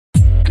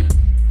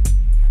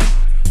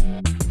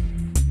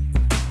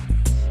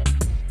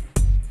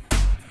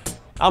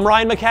I'm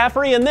Ryan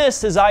McCaffrey, and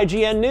this is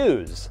IGN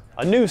News.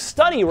 A new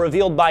study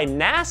revealed by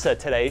NASA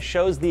today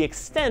shows the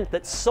extent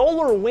that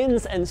solar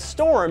winds and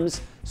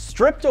storms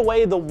stripped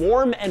away the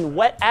warm and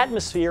wet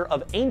atmosphere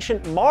of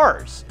ancient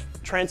Mars,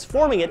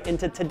 transforming it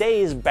into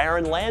today's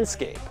barren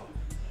landscape.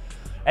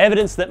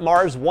 Evidence that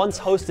Mars once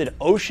hosted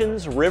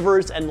oceans,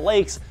 rivers, and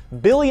lakes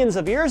billions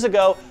of years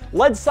ago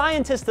led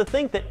scientists to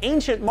think that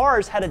ancient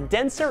Mars had a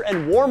denser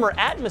and warmer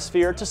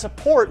atmosphere to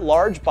support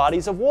large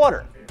bodies of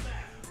water.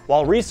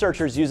 While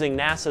researchers using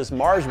NASA's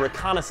Mars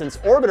Reconnaissance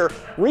Orbiter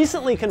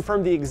recently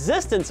confirmed the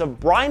existence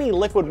of briny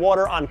liquid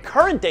water on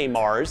current-day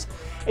Mars,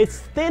 its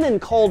thin and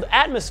cold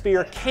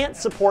atmosphere can't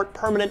support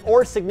permanent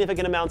or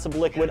significant amounts of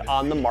liquid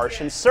on the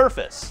Martian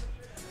surface.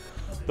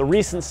 The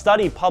recent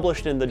study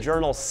published in the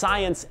journal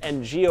Science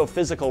and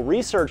Geophysical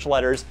Research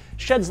Letters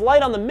sheds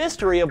light on the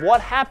mystery of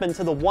what happened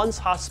to the once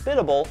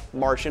hospitable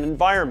Martian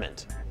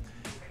environment.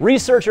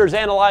 Researchers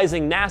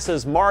analyzing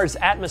NASA's Mars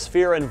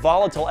Atmosphere and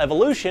Volatile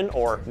Evolution,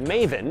 or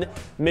MAVEN,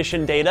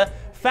 mission data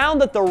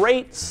found that the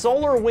rate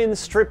solar winds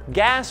strip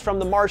gas from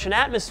the Martian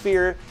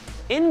atmosphere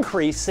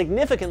increased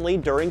significantly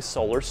during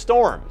solar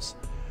storms.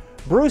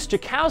 Bruce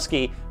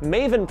Jakowski,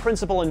 MAVEN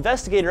principal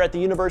investigator at the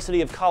University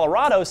of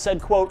Colorado,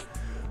 said, quote,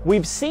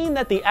 "We've seen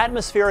that the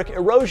atmospheric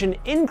erosion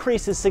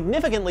increases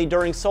significantly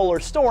during solar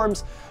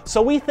storms,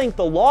 so we think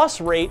the loss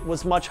rate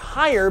was much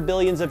higher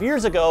billions of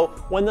years ago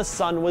when the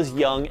sun was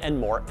young and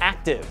more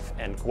active,"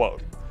 end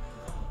quote.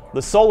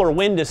 The solar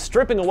wind is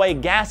stripping away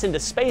gas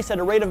into space at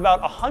a rate of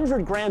about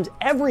 100 grams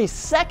every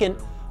second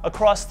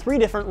across 3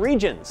 different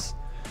regions.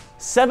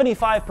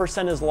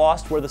 75% is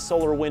lost where the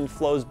solar wind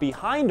flows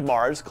behind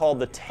Mars, called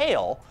the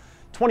tail.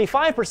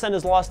 25%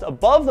 is lost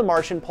above the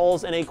Martian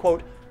poles in a,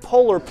 quote,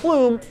 polar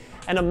plume,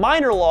 and a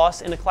minor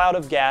loss in a cloud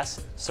of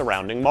gas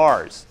surrounding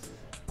Mars.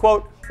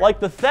 Quote, "Like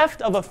the theft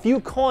of a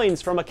few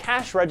coins from a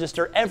cash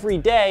register every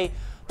day,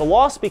 the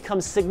loss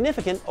becomes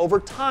significant over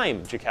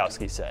time,"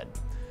 Jakowski said.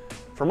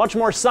 For much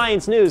more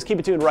science news, keep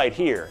it tuned right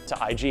here to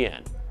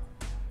IGN.